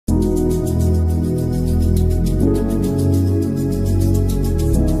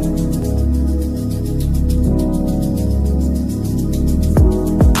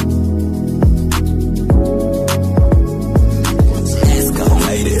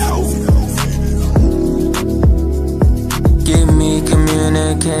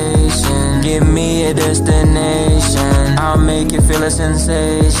communication. Give me a destination, I'll make you feel a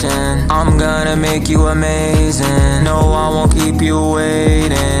sensation. I'm gonna make you amazing. No, I won't keep you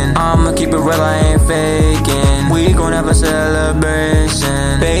waiting. I'ma keep it real, I ain't faking. We gon' have a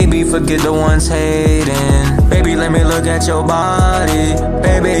celebration. Baby, forget the ones hating. Baby, let me look at your body.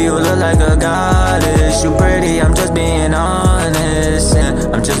 Baby, you look like a goddess. You pretty, I'm just being honest. Yeah,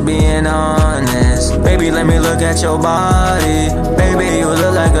 I'm just being honest. Baby, let me look at your body. Baby, you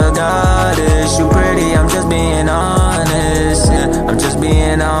look like a goddess. You pretty, I'm just being honest. Yeah, I'm just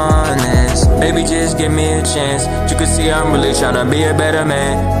being honest. Baby, just give me a chance. You can see I'm really tryna be a better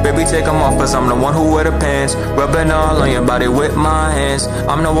man. Baby, take them off, cause I'm the one who wear the pants. Rubbing all on your body with my hands.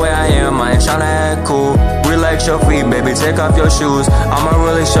 I'm the way I am, I ain't tryna act cool. Relax your feet, baby, take off your shoes. I'ma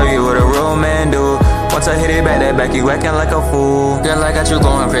really show you what a real man do. Once I hit it back, that back, you acting like a fool. Girl, I got you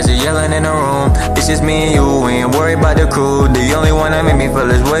going crazy, yelling in the room. It's just me and you, we ain't worried about the crew. The only one that made me feel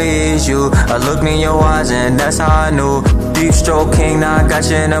this way is you. I looked in your eyes and that's how I knew. Deep stroke king, now I got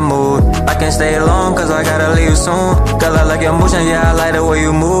you in the mood. I can't stay long, cause I gotta leave soon. Girl, I like your motion, yeah, I like the way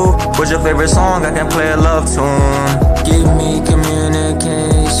you move. What's your favorite song? I can play a love tune. Give me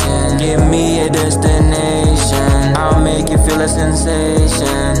communication, give me a destination. I'll make you feel a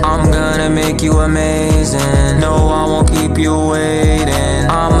sensation. I'm gonna make you amazing. No, I won't keep you waiting.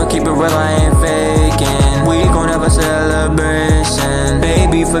 I'ma keep it real, I ain't faking. We gon' have a celebration.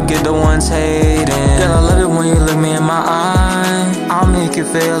 Baby, forget the ones hating. Girl, I love it when you look me in my eye. I'll make you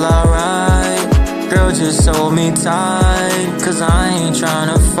feel alright. Girl, just hold me tight, cause I ain't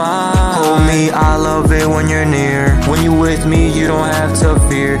tryna fight. Hold me, I love it when you're near. When you with me, you don't have to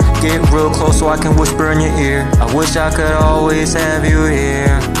fear. Get real close so I can whisper in your ear. I wish I could always have you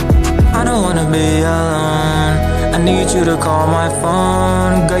here. I don't wanna be alone, I need you to call my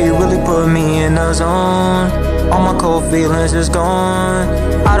phone. Girl, you really put me in the zone. All my cold feelings is gone.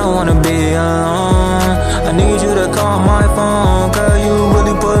 I don't wanna be alone, I need you to call my phone. Girl, you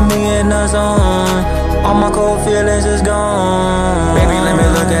really put me in the zone. All my cold feelings is gone. Baby, let me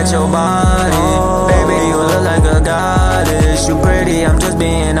look at your body. Baby, you look like a goddess. You pretty, I'm just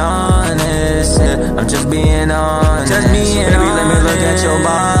being honest. Yeah, I'm just being honest. Just being honest. Baby, let me look at your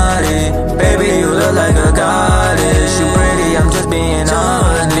body. Baby, you look like a goddess. You pretty, I'm just being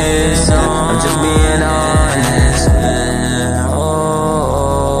honest. Yeah, I'm just being